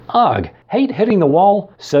Ugh, hate hitting the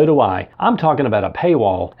wall? So do I. I'm talking about a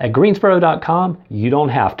paywall. At Greensboro.com, you don't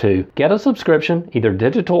have to. Get a subscription, either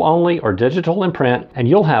digital only or digital in print, and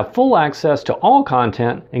you'll have full access to all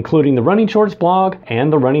content, including the Running Shorts blog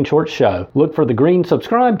and the Running Shorts show. Look for the green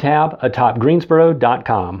subscribe tab atop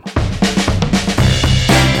Greensboro.com.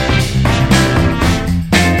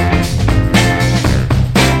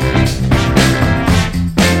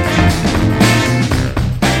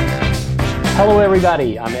 Hello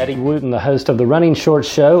everybody, I'm Eddie Wooten, the host of the Running Shorts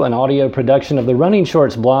Show, an audio production of the Running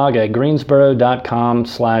Shorts blog at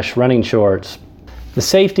greensboro.com/running shorts. The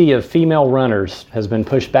safety of female runners has been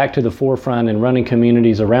pushed back to the forefront in running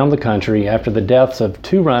communities around the country after the deaths of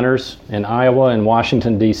 2 runners in Iowa and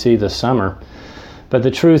Washington, D.C. this summer. But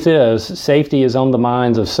the truth is, safety is on the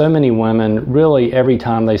minds of so many women really every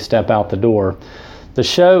time they step out the door. The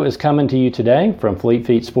show is coming to you today from Fleet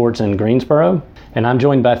Feet Sports in Greensboro. And I'm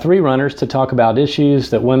joined by 3 runners to talk about issues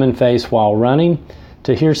that women face while running,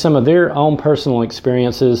 to hear some of their own personal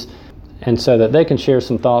experiences, and so that they can share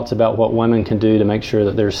some thoughts about what women can do to make sure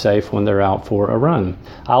that they're safe when they're out for a run.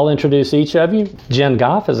 I'll introduce each of you. Jen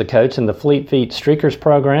Goff is a coach in the Fleet Feet Streakers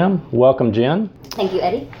program. Welcome, Jen. Thank you,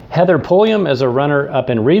 Eddie. Heather Pulliam is a runner up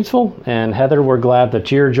in Reidsville. And Heather, we're glad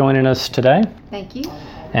that you're joining us today. Thank you.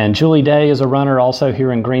 And Julie Day is a runner also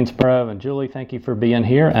here in Greensboro. And Julie, thank you for being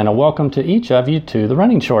here, and a welcome to each of you to the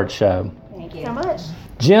Running Shorts Show. Thank you So much.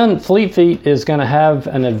 Jen, Fleet Feet is going to have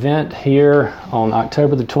an event here on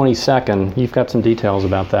October the 22nd. You've got some details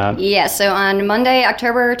about that. Yes, so on Monday,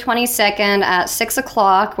 October 22nd at 6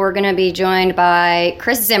 o'clock, we're going to be joined by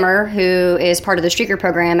Chris Zimmer, who is part of the Streaker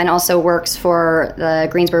program and also works for the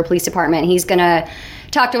Greensboro Police Department. He's going to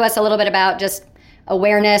talk to us a little bit about just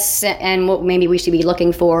awareness and what maybe we should be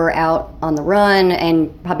looking for out on the run,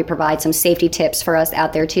 and probably provide some safety tips for us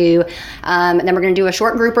out there too. And then we're going to do a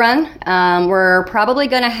short group run. We're probably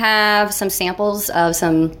going to have some samples of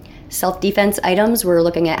some self-defense items. We're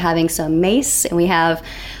looking at having some mace, and we have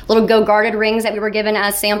little Go Guarded rings that we were given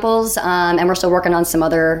as samples, and we're still working on some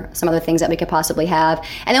other things that we could possibly have.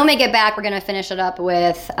 And then when we get back, we're going to finish it up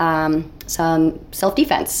with some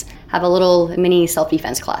self-defense, have a little mini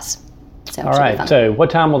self-defense class. So all right, so what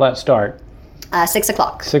time will that start? 6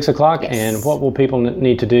 o'clock. 6 o'clock, Yes. And what will people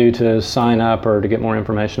need to do to sign up or to get more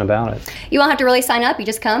information about it? You won't have to really sign up, you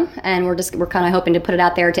just come, and we're kind of hoping to put it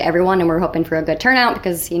out there to everyone, and we're hoping for a good turnout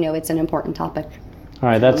because, it's an important topic. All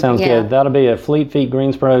right, that sounds good. That'll be at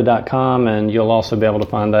fleetfeetgreensboro.com, and you'll also be able to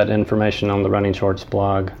find that information on the Running Shorts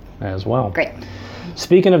blog as well. Great.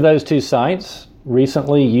 Speaking of those 2 sites,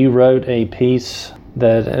 recently you wrote a piece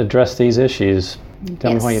that addressed these issues.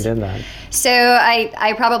 Tell me why you did that. So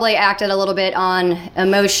I probably acted a little bit on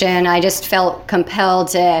emotion. I just felt compelled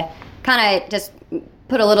to kind of just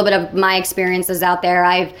put a little bit of my experiences out there.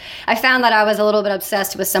 I found that I was a little bit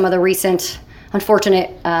obsessed with some of the recent unfortunate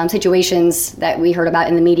situations that we heard about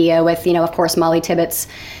in the media with, of course, Mollie Tibbetts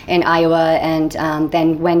in Iowa, and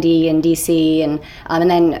then Wendy in D.C., and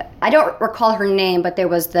then I don't recall her name, but there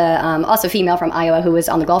was the also female from Iowa who was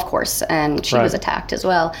on the golf course, and she was attacked as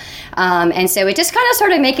well. And so it just kind of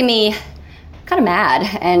started making me kind of mad,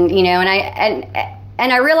 and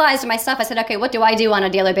and I realized myself, I said, okay, what do I do on a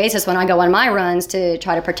daily basis when I go on my runs to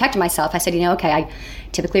try to protect myself? I said, okay, I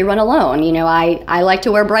typically run alone. I like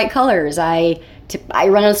to wear bright colors. I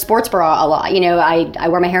run a sports bra a lot. I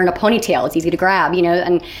wear my hair in a ponytail. It's easy to grab,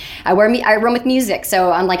 and I run with music.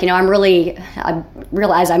 So I'm like, I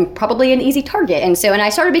realize I'm probably an easy target. And I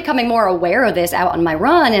started becoming more aware of this out on my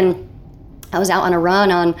run. And I was out on a run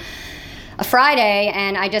on a Friday,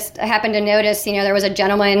 and I happened to notice, there was a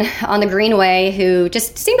gentleman on the greenway who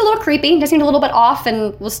just seemed a little creepy, just seemed a little bit off,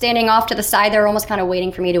 and was standing off to the side there, almost kind of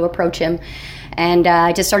waiting for me to approach him. And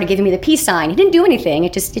just started giving me the peace sign. He didn't do anything.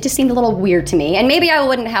 It just seemed a little weird to me. And maybe I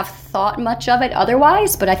wouldn't have thought much of it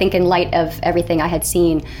otherwise, but I think in light of everything I had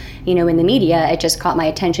seen, in the media, it just caught my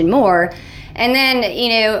attention more. And then,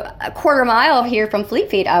 a quarter mile here from Fleet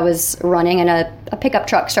Feet, I was running, and a pickup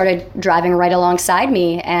truck started driving right alongside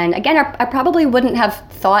me. And again, I probably wouldn't have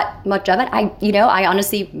thought much of it. I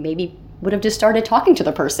honestly maybe would have just started talking to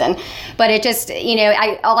the person. But it just,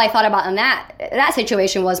 all I thought about in that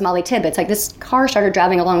situation was Mollie Tibbetts. Like, this car started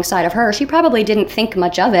driving alongside of her. She probably didn't think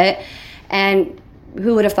much of it. And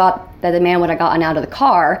who would have thought that the man would have gotten out of the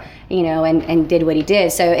car, and did what he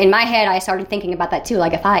did. So in my head, I started thinking about that too.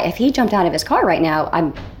 Like, if he jumped out of his car right now,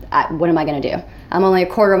 what am I going to do? I'm only a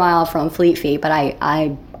quarter mile from Fleet Feet, but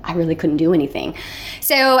I really couldn't do anything.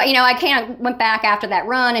 So, I kind of went back after that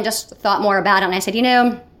run and just thought more about it. And I said,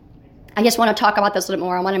 I just want to talk about this a little bit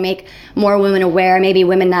more. I want to make more women aware, maybe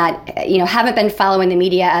women that, haven't been following the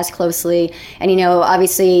media as closely. And,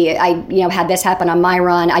 obviously I, had this happen on my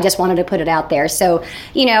run. I just wanted to put it out there. So,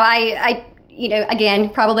 I again,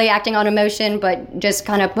 probably acting on emotion, but just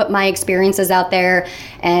kind of put my experiences out there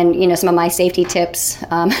and, some of my safety tips,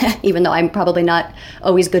 even though I'm probably not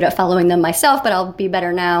always good at following them myself, but I'll be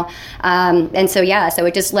better now. So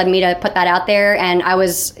it just led me to put that out there. And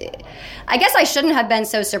I guess I shouldn't have been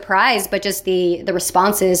so surprised, but just the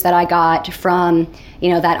responses that I got from,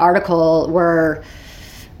 that article were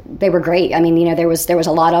great. I mean, there was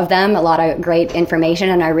a lot of them, a lot of great information.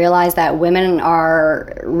 And I realized that women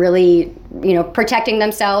are really, protecting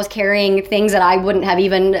themselves, carrying things that I wouldn't have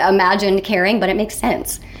even imagined carrying, but it makes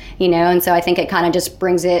sense, and so I think it kind of just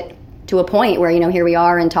brings it to a point where, here we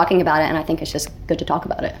are and talking about it. And I think it's just good to talk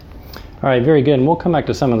about it. All right, very good. And we'll come back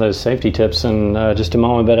to some of those safety tips in just a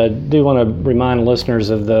moment, but I do want to remind listeners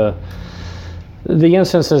of the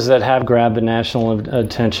instances that have grabbed the national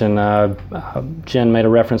attention. Jen made a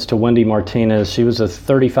reference to Wendy Martinez. She was a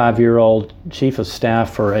 35-year-old chief of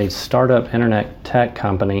staff for a startup internet tech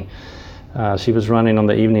company. She was running on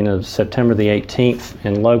the evening of September the 18th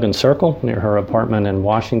in Logan Circle near her apartment in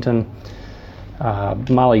Washington.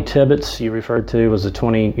 Mollie Tibbetts, you referred to, was a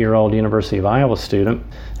 20-year-old University of Iowa student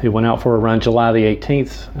who went out for a run July the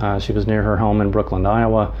 18th. She was near her home in Brookland,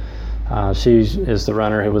 Iowa. She is the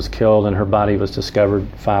runner who was killed, and her body was discovered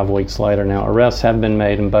 5 weeks later. Now, arrests have been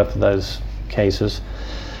made in both of those cases.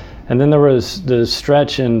 And then there was the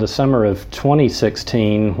stretch in the summer of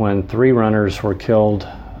 2016 when 3 runners were killed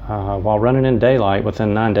while running in daylight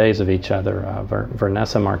within 9 days of each other.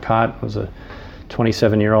 Vanessa Marcotte was a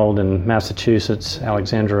 27-year-old in Massachusetts,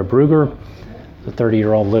 Alexandra Brugger, the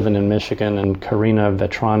 30-year-old living in Michigan, and Karina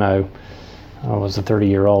Vetrano was a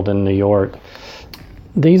 30-year-old in New York.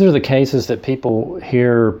 These are the cases that people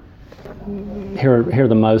hear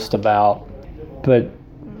the most about, but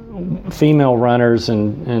female runners,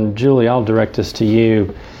 and Julie, I'll direct this to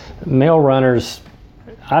you. Male runners,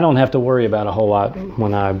 I don't have to worry about a whole lot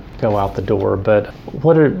when I go out the door, but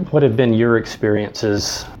what have been your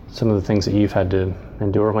experiences, some of the things that you've had to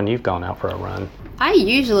endure when you've gone out for a run? I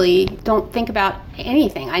usually don't think about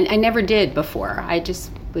anything. I never did before. I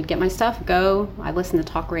just would get my stuff, go. I listen to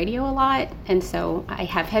talk radio a lot, and so I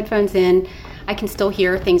have headphones in. I can still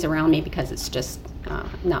hear things around me because it's just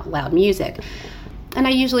not loud music. And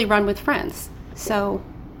I usually run with friends. So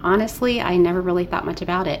honestly, I never really thought much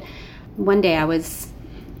about it. One day I was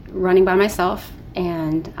running by myself,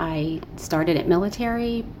 and I started at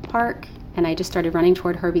Military Park, and I just started running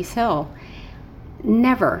toward Herbie's Hill.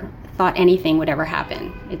 Never thought anything would ever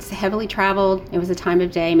happen. It's heavily traveled. It was a time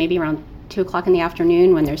of day, maybe around 2 o'clock in the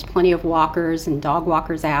afternoon, when there's plenty of walkers and dog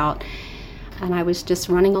walkers out. And I was just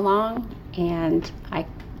running along, and I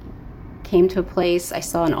came to a place. I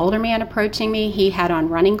saw an older man approaching me. He had on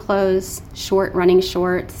running clothes, short running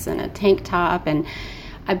shorts, and a tank top, and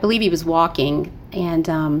I believe he was walking. And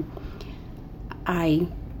I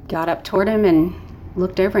got up toward him and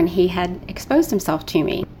looked over, and he had exposed himself to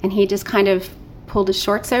me. And he just kind of pulled his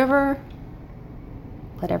shorts over,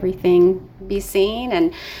 let everything be seen,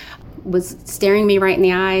 and was staring me right in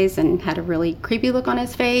the eyes and had a really creepy look on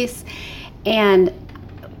his face. And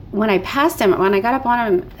when I passed him, when I got up on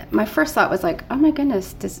him, my first thought was like, oh my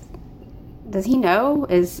goodness, does he know?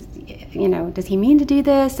 Does he mean to do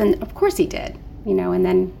this? And of course he did, and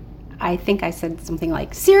then I think I said something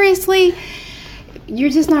like, seriously? You're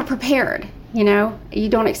just not prepared, you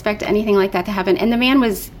don't expect anything like that to happen. And the man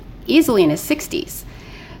was easily in his 60s.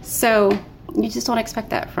 So you just don't expect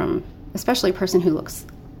that from, especially a person who looks,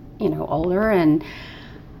 older. And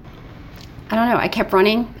I don't know, I kept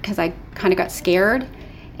running because I kind of got scared.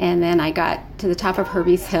 And then I got to the top of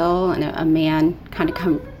Herbie's Hill, and a man kind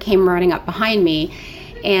of came running up behind me.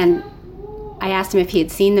 And I asked him if he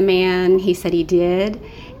had seen the man. He said he did.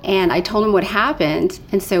 And I told him what happened.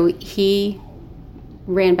 And so he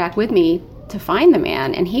ran back with me to find the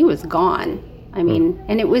man, and he was gone. I mean,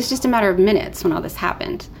 and it was just a matter of minutes when all this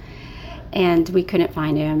happened. And we couldn't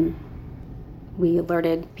find him. We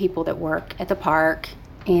alerted people that work at the park.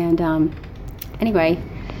 And anyway,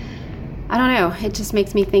 I don't know. It just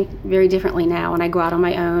makes me think very differently now. When I go out on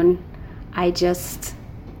my own, I just,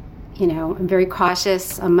 I'm very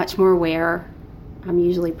cautious. I'm much more aware. I'm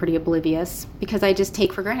usually pretty oblivious because I just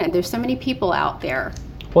take for granted. There's so many people out there.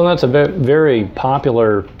 Well, that's a very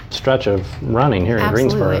popular stretch of running here in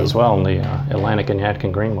Greensboro as well, in the Atlantic and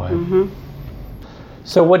Yadkin Greenway. Mm-hmm.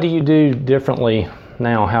 So what do you do differently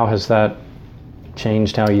now? How has that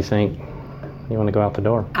changed how you think you want to go out the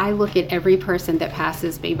door? I look at every person that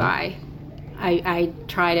passes me by. I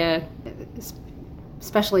try to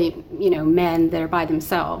especially, men that are by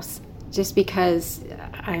themselves, just because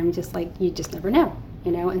I'm just like, you just never know,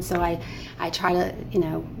 and so I try to,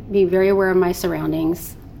 be very aware of my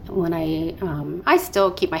surroundings when I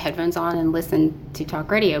still keep my headphones on and listen to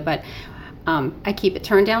talk radio, but I keep it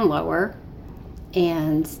turned down lower,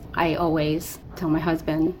 and I always tell my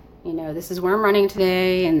husband, this is where I'm running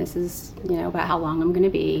today, and this is, about how long I'm going to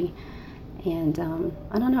be. And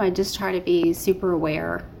I don't know, I just try to be super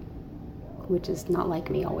aware, which is not like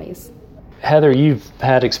me always. Heather, you've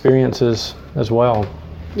had experiences as well.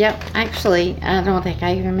 Yep, actually, I don't think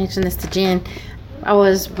I even mentioned this to Jen. I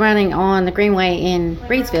was running on the Greenway in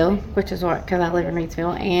Reidsville, which is because I live in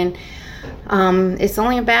Reidsville, and it's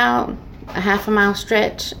only about a half a mile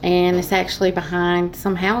stretch, and it's actually behind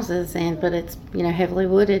some houses, but it's heavily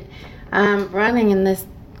wooded. I'm running in this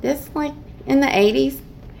like in the 80s.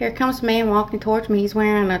 Here comes a man walking towards me. He's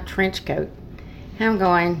wearing a trench coat. And I'm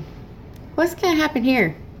going, what's going to happen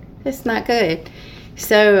here? This is not good.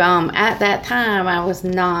 So at that time, I was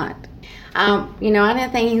not, I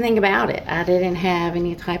didn't think anything about it. I didn't have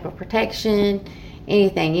any type of protection,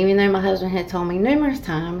 anything, even though my husband had told me numerous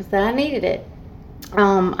times that I needed it.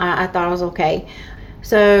 I thought I was okay.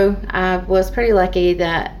 So I was pretty lucky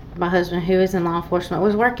that my husband, who is in law enforcement,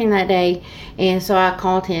 was working that day, and so I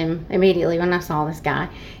called him immediately when I saw this guy.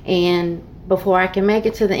 And before I could make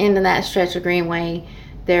it to the end of that stretch of Greenway,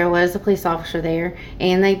 there was a police officer there,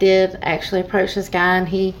 and they did actually approach this guy, and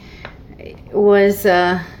he was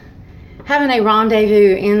having a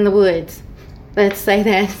rendezvous in the woods. Let's say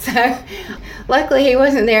that. So luckily he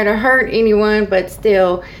wasn't there to hurt anyone, but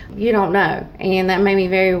still, you don't know. And that made me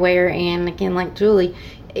very aware. And again, like Julie,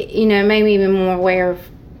 it made me even more aware of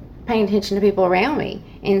paying attention to people around me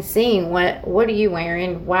and seeing what are you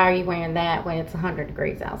wearing, why are you wearing that when it's 100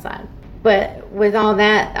 degrees outside. But with all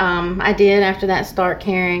that, I did after that start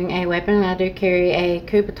carrying a weapon. I do carry a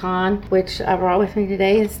coup baton, which I brought with me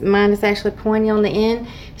today. Mine is actually pointy on the end,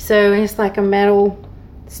 so it's like a metal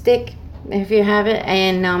stick if you have it,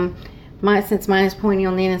 and since mine is pointy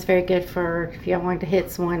on the end, it's very good for if you're going to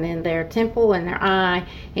hit someone in their temple, in their eye,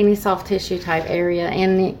 any soft tissue type area,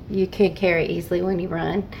 and you can carry easily when you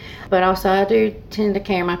run. But also I do tend to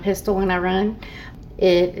carry my pistol when I run.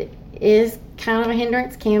 It is kind of a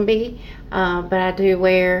hindrance, can be, but I do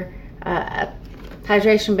wear a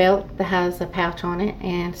hydration belt that has a pouch on it,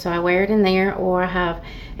 and so I wear it in there, or I have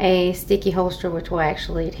a sticky holster which will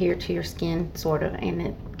actually adhere to your skin sort of, and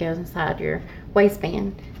it goes inside your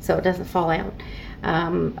waistband so it doesn't fall out.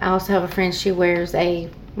 I also have a friend, she wears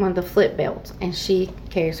one of the flip belts, and she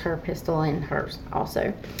carries her pistol in hers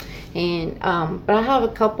also. And but I have a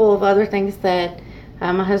couple of other things that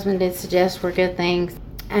my husband did suggest were good things.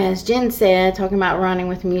 As Jen said, talking about running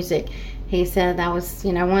with music, he said that was,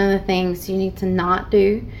 one of the things you need to not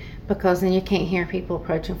do, because then you can't hear people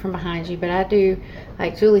approaching from behind you. But I do,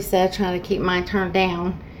 like Julie said, trying to keep mine turned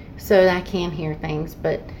down so that I can hear things,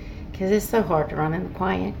 but because it's so hard to run in the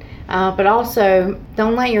quiet. But also,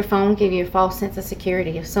 don't let your phone give you a false sense of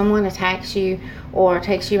security. If someone attacks you or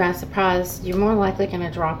takes you by surprise, you're more likely going to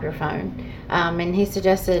drop your phone. And he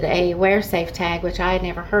suggested a wear safe tag, which I had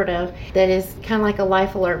never heard of, that is kind of like a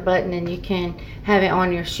life alert button, and you can have it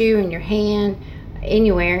on your shoe, in your hand,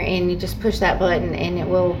 anywhere, and you just push that button and it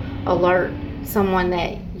will alert someone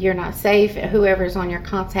that you're not safe, whoever's on your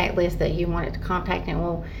contact list that you wanted to contact, and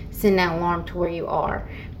will send that alarm to where you are.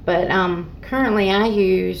 But currently I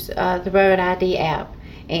use the Road ID app,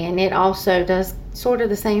 and it also does sort of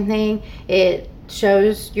the same thing. It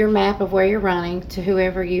shows your map of where you're running to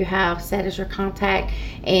whoever you have set as your contact,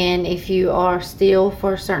 and if you are still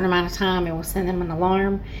for a certain amount of time, it will send them an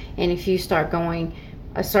alarm. And if you start going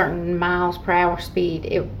a certain miles per hour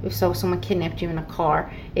speed, so if someone kidnapped you in a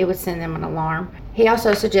car, it would send them an alarm. He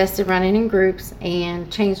also suggested running in groups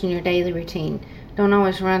and changing your daily routine. Don't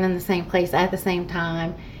always run in the same place at the same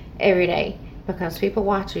time every day, because people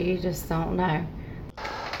watch you just don't know.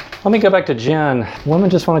 Let me go back to Jen. Women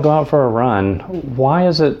just want to go out for a run. Why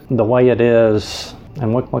is it the way it is,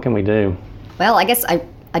 and what can we do? Well, I guess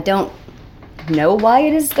I don't know why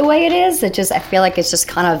it is the way it is. I feel like it's just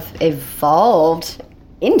kind of evolved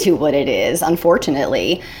into what it is,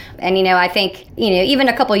 unfortunately. And, I think, even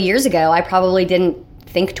a couple of years ago, I probably didn't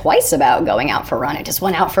think twice about going out for a run. I just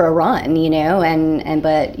went out for a run,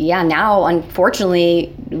 but yeah, now,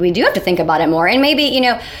 unfortunately, we do have to think about it more. And maybe,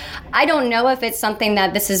 I don't know if it's something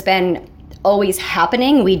that this has been always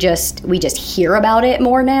happening. We just hear about it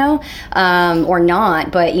more now, or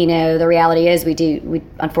not. But the reality is we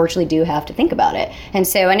unfortunately do have to think about it. And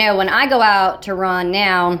so I know when I go out to run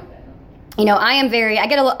now,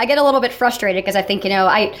 I get a little bit frustrated because I think,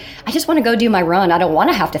 I just want to go do my run. I don't want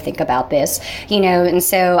to have to think about this, and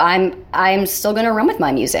so I'm still going to run with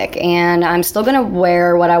my music, and I'm still going to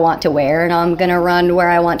wear what I want to wear, and I'm going to run where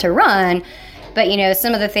I want to run. But,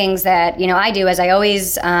 some of the things that, I do is I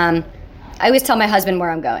always tell my husband where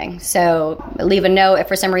I'm going. So leave a note. If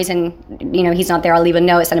for some reason, he's not there, I'll leave a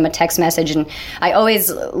note, send him a text message, and I always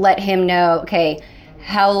let him know, okay,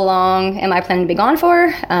 how long am I planning to be gone for?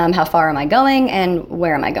 How far am I going? And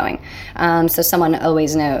where am I going? So someone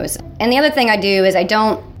always knows. And the other thing I do is I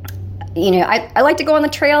don't, I like to go on the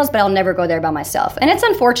trails, but I'll never go there by myself. And it's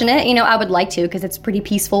unfortunate, I would like to because it's pretty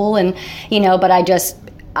peaceful and, but I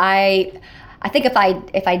think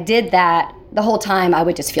if I did that the whole time, I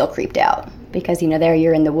would just feel creeped out because, there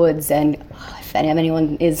you're in the woods and if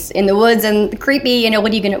anyone is in the woods and creepy,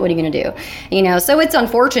 what are you gonna do? So it's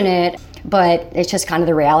unfortunate. But it's just kind of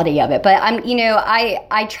the reality of it. But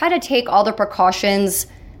I try to take all the precautions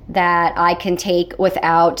that I can take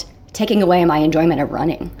without taking away my enjoyment of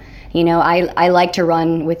running. I like to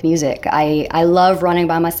run with music. I love running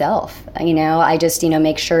by myself. I just,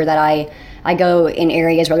 make sure that I go in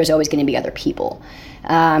areas where there's always going to be other people.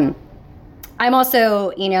 I'm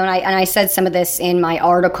also, and I said some of this in my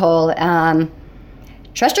article,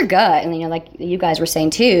 trust your gut, and like you guys were saying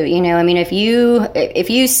too. If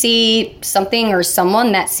you see something or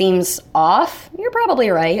someone that seems off, you're probably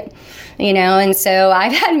right. And so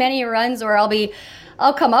I've had many runs where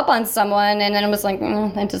I'll come up on someone, and then I'm just like,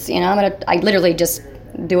 I literally just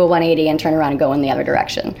do a 180 and turn around and go in the other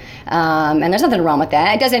direction. And there's nothing wrong with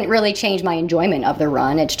that. It doesn't really change my enjoyment of the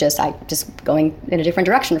run. It's just going in a different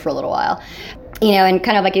direction for a little while. And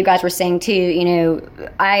kind of like you guys were saying too,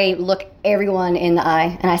 I look everyone in the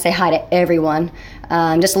eye and I say hi to everyone,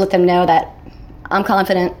 just to let them know that I'm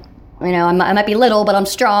confident. I might be little, but I'm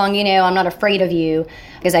strong. I'm not afraid of you,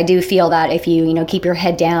 because I do feel that if you, keep your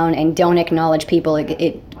head down and don't acknowledge people,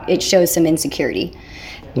 it shows some insecurity.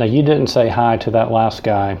 Now, you didn't say hi to that last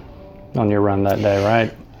guy on your run that day,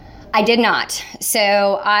 right? I did not.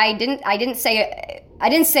 So I didn't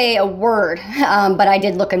say a word, but I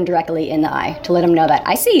did look him directly in the eye to let him know that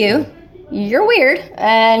I see you. You're weird,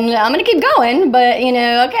 and I'm going to keep going, but,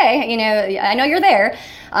 okay, I know you're there.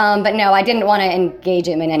 But no, I didn't want to engage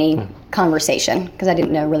him in any conversation because I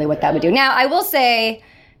didn't know really what that would do. Now, I will say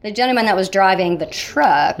the gentleman that was driving the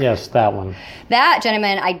truck. Yes, that one. That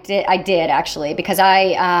gentleman, I did actually, because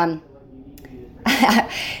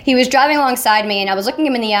he was driving alongside me, and I was looking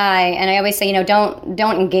him in the eye, and I always say,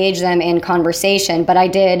 don't engage them in conversation. But I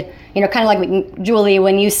did, kind of like Julie,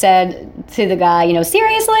 when you said to the guy,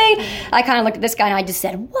 seriously? I kind of looked at this guy, and I just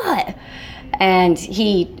said, what? And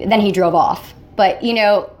then he drove off. But,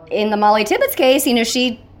 in the Mollie Tibbetts case,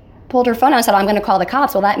 she pulled her phone out and said, I'm going to call the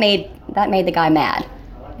cops. Well, that made the guy mad.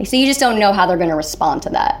 So you just don't know how they're going to respond to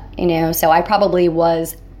that, So I probably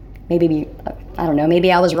was maybe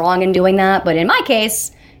I was wrong in doing that, but in my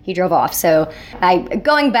case, he drove off. So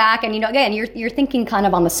going back and, again, you're thinking kind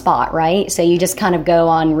of on the spot, right? So you just kind of go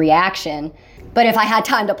on reaction. But if I had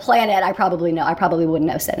time to plan it, I probably wouldn't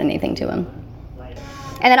have said anything to him.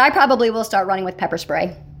 And then I probably will start running with pepper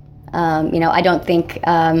spray. I don't think,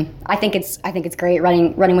 I think it's great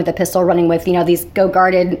running with a pistol, running with, these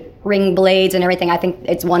guarded ring blades and everything. I think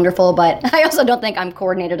it's wonderful, but I also don't think I'm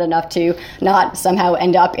coordinated enough to not somehow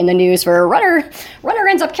end up in the news for a runner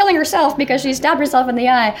ends up killing herself because she stabbed herself in the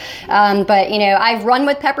eye. But I've run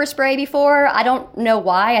with pepper spray before. I don't know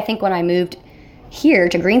why. I think when I moved here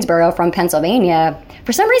to Greensboro from Pennsylvania,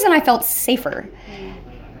 for some reason I felt safer.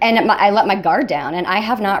 And I let my guard down, and I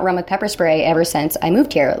have not run with pepper spray ever since I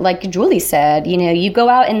moved here. Like Julie said, you go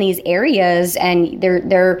out in these areas and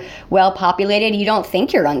they're well populated. You don't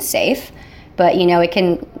think you're unsafe, but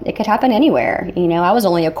it could happen anywhere. I was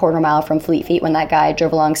only a quarter mile from Fleet Feet when that guy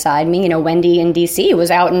drove alongside me. Wendy in DC was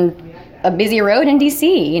out in a busy road in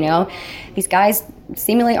DC. These guys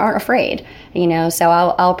seemingly aren't afraid. So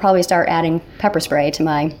I'll probably start adding pepper spray to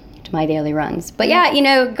my daily runs. But yeah,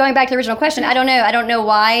 going back to the original question, I don't know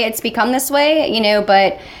why it's become this way,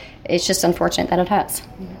 but it's just unfortunate that it has.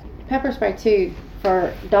 Pepper spray too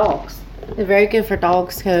for dogs. It's very good for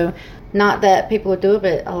dogs. So not that people would do it,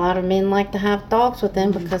 but a lot of men like to have dogs with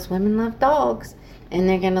them because women love dogs, and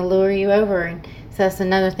they're going to lure you over. And so that's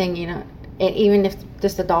another thing, even if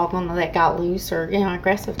just a dog that got loose or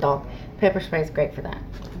aggressive dog, pepper spray is great for that.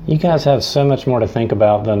 You guys have so much more to think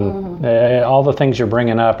about than all the things you're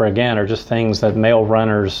bringing up are just things that male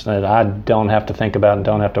runners that I don't have to think about and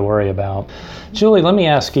don't have to worry about. Julie, let me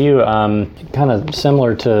ask you, kind of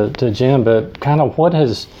similar to Jen, but kind of what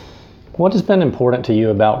has What has been important to you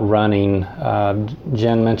about running?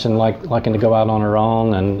 Jen mentioned liking to go out on her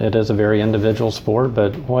own, and it is a very individual sport,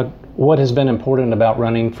 but what has been important about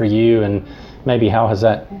running for you, and maybe how has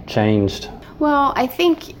that changed? Well, I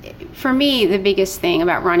think for me, the biggest thing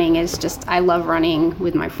about running is just I love running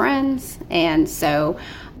with my friends, and so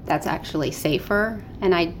that's actually safer,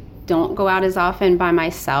 and I don't go out as often by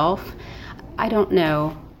myself. I don't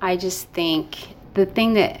know. I just think the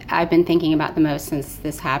thing that I've been thinking about the most since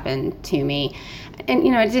this happened to me, and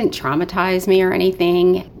it didn't traumatize me or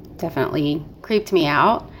anything, definitely creeped me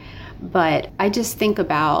out, but I just think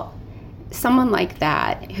about someone like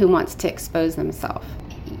that who wants to expose themselves.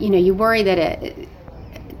 You worry that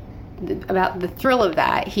about the thrill of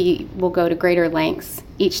that, he will go to greater lengths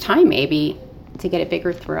each time maybe to get a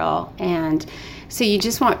bigger thrill, and so you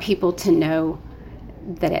just want people to know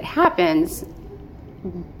that it happens,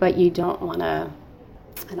 but you don't want to,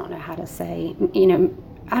 I don't know how to say,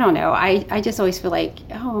 I don't know. I just always feel like,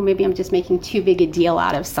 maybe I'm just making too big a deal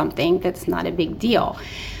out of something that's not a big deal.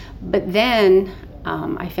 But then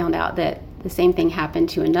I found out that the same thing happened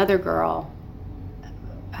to another girl,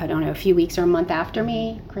 I don't know, a few weeks or a month after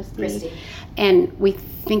me, Christy. And we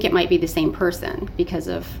think it might be the same person because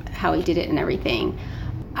of how he did it and everything.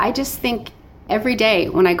 I just think every day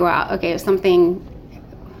when I go out, okay, if something,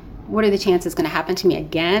 what are the chances going to happen to me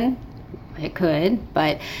again? It could,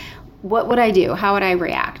 but what would I do? How would I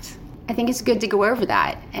react? I think it's good to go over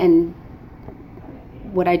that. And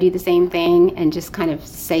would I do the same thing and just kind of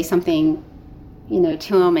say something,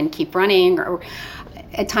 to him and keep running? Or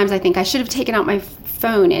at times I think I should have taken out my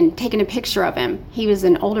phone and taken a picture of him. He was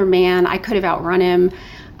an older man. I could have outrun him.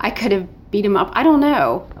 I could have beat him up. I don't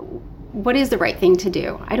know. What is the right thing to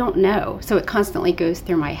do? I don't know. So it constantly goes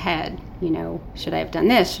through my head, should I have done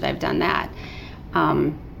this? Should I have done that?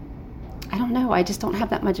 I don't know. I just don't have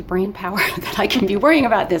that much brain power that I can be worrying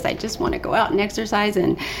about this. I just want to go out and exercise,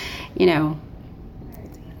 and I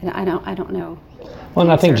don't know. Well,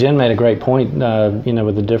 and I think Jen made a great point.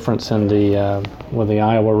 With the difference in with the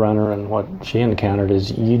Iowa runner and what she encountered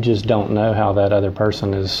is you just don't know how that other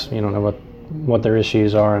person is. You don't know what their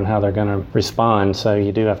issues are and how they're going to respond. So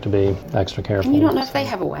you do have to be extra careful. And you don't know if they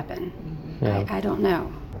have a weapon. Yeah. I don't know.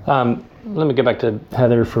 Let me get back to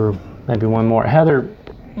Heather for maybe one more. Heather,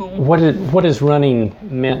 what has running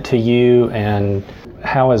meant to you, and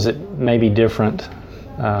how is it maybe different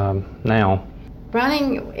now?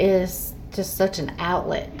 Running is just such an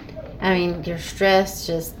outlet. I mean, your stress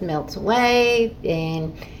just melts away,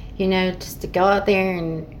 and just to go out there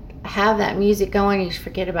and have that music going, you just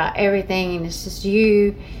forget about everything, and it's just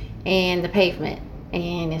you and the pavement.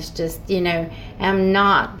 And it's just, I'm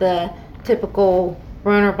not the typical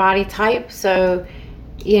runner body type, so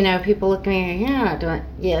people look at me and you're not doing it.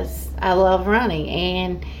 Yes, I love running,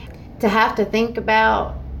 and to have to think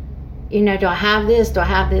about, do I have this, do I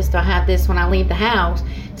have this, do I have this when I leave the house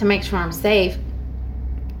to make sure I'm safe,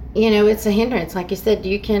 it's a hindrance. Like you said,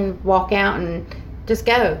 you can walk out and just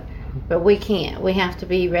go, but we can't. We have to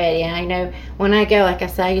be ready. And I know when I go, like I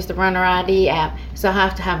said, I use the runner ID app, so I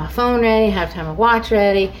have to have my phone ready, I have to have my watch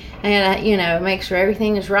ready, and make sure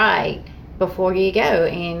everything is right before you go.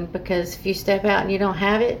 And because if you step out and you don't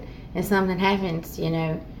have it and something happens,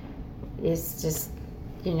 it's just,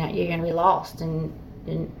 you're going to be lost. And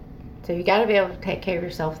so you got to be able to take care of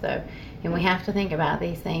yourself, though. And we have to think about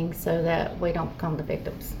these things so that we don't become the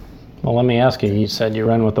victims. Well, let me ask you, you said you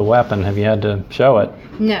run with a weapon. Have you had to show it?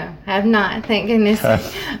 No, I have not, thank goodness.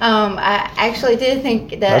 I actually did think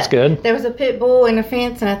that that's good. There was a pit bull in the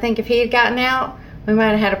fence, and I think if he had gotten out, we might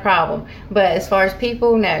have had a problem. But as far as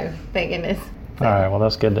people, no, thank goodness. All right, well,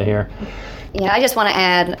 that's good to hear. Yeah, I just want to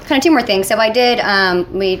add kind of two more things. So I did,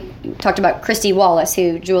 we talked about Christy Wallace,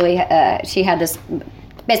 who Julie, she had this,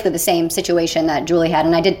 basically the same situation that Julie had,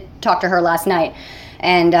 and I did talk to her last night.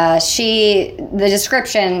 And the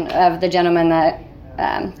description of the gentleman that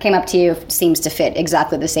came up to you seems to fit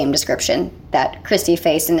exactly the same description that Christy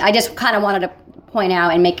faced. And I just kind of wanted to point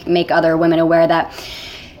out and make other women aware that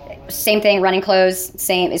same thing, running clothes,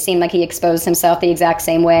 same. It seemed like he exposed himself the exact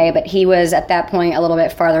same way, but he was at that point a little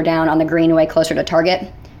bit farther down on the greenway, closer to Target.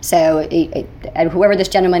 So whoever this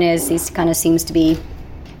gentleman is, he kind of seems to be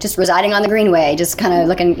just residing on the greenway, just kind of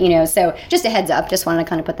looking, so just a heads up. Just wanted to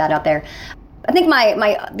kind of put that out there. I think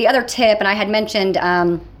the other tip, and I had mentioned,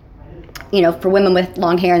 for women with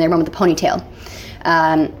long hair and they run with a ponytail.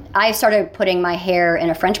 I started putting my hair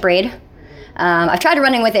in a French braid. I've tried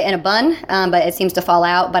running with it in a bun, but it seems to fall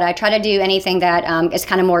out. But I try to do anything that is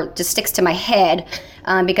kind of more just sticks to my head,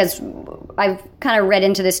 because I've kind of read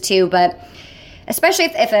into this too. But especially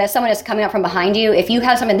if someone is coming up from behind you, if you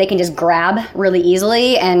have something they can just grab really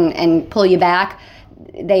easily and pull you back,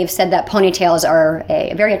 they've said that ponytails are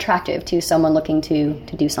very attractive to someone looking to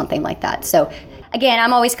do something like that. So again,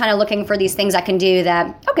 I'm always kind of looking for these things I can do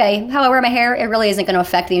that, okay, how I wear my hair, it really isn't going to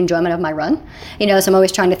affect the enjoyment of my run. So I'm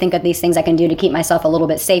always trying to think of these things I can do to keep myself a little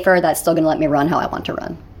bit safer that's still going to let me run how I want to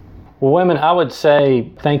run. Well, women, I would say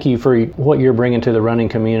thank you for what you're bringing to the running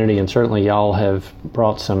community, and certainly y'all have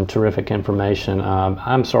brought some terrific information.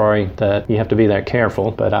 I'm sorry that you have to be that careful,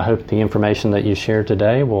 but I hope the information that you shared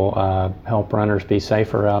today will help runners be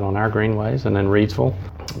safer out on our greenways and in Reidsville,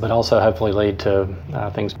 but also hopefully lead to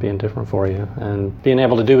things being different for you and being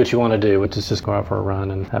able to do what you want to do, which is just go out for a run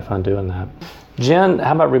and have fun doing that. Jen,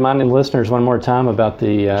 how about reminding listeners one more time about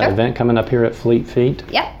the event coming up here at Fleet Feet?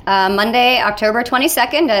 Yep. Monday, October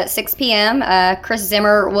 22nd at 6 p.m. Chris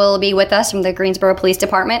Zimmer will be with us from the Greensboro Police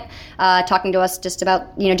Department, talking to us just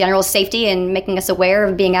about general safety and making us aware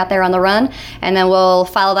of being out there on the run. And then we'll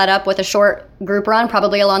follow that up with a short group run,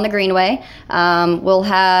 probably along the Greenway. We'll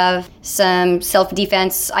have some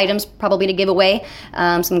self-defense items probably to give away,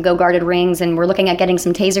 some Go-Guarded rings, and we're looking at getting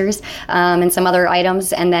some tasers and some other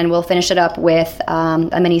items. And then we'll finish it up with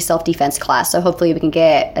a mini self-defense class. So hopefully we can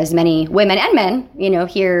get as many women and men,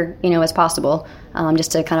 here, as possible,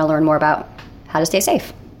 just to kind of learn more about how to stay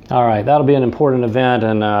safe. All right, that'll be an important event,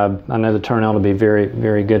 and I know the turnout will be very,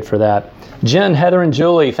 very good for that. Jen, Heather, and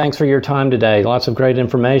Julie, thanks for your time today. Lots of great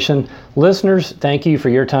information. Listeners, thank you for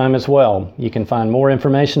your time as well. You can find more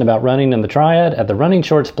information about running in the Triad at the Running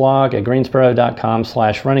Shorts blog at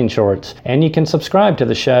greensboro.com/runningshorts. And you can subscribe to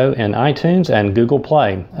the show in iTunes and Google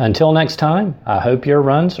Play. Until next time, I hope your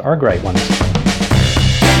runs are great ones.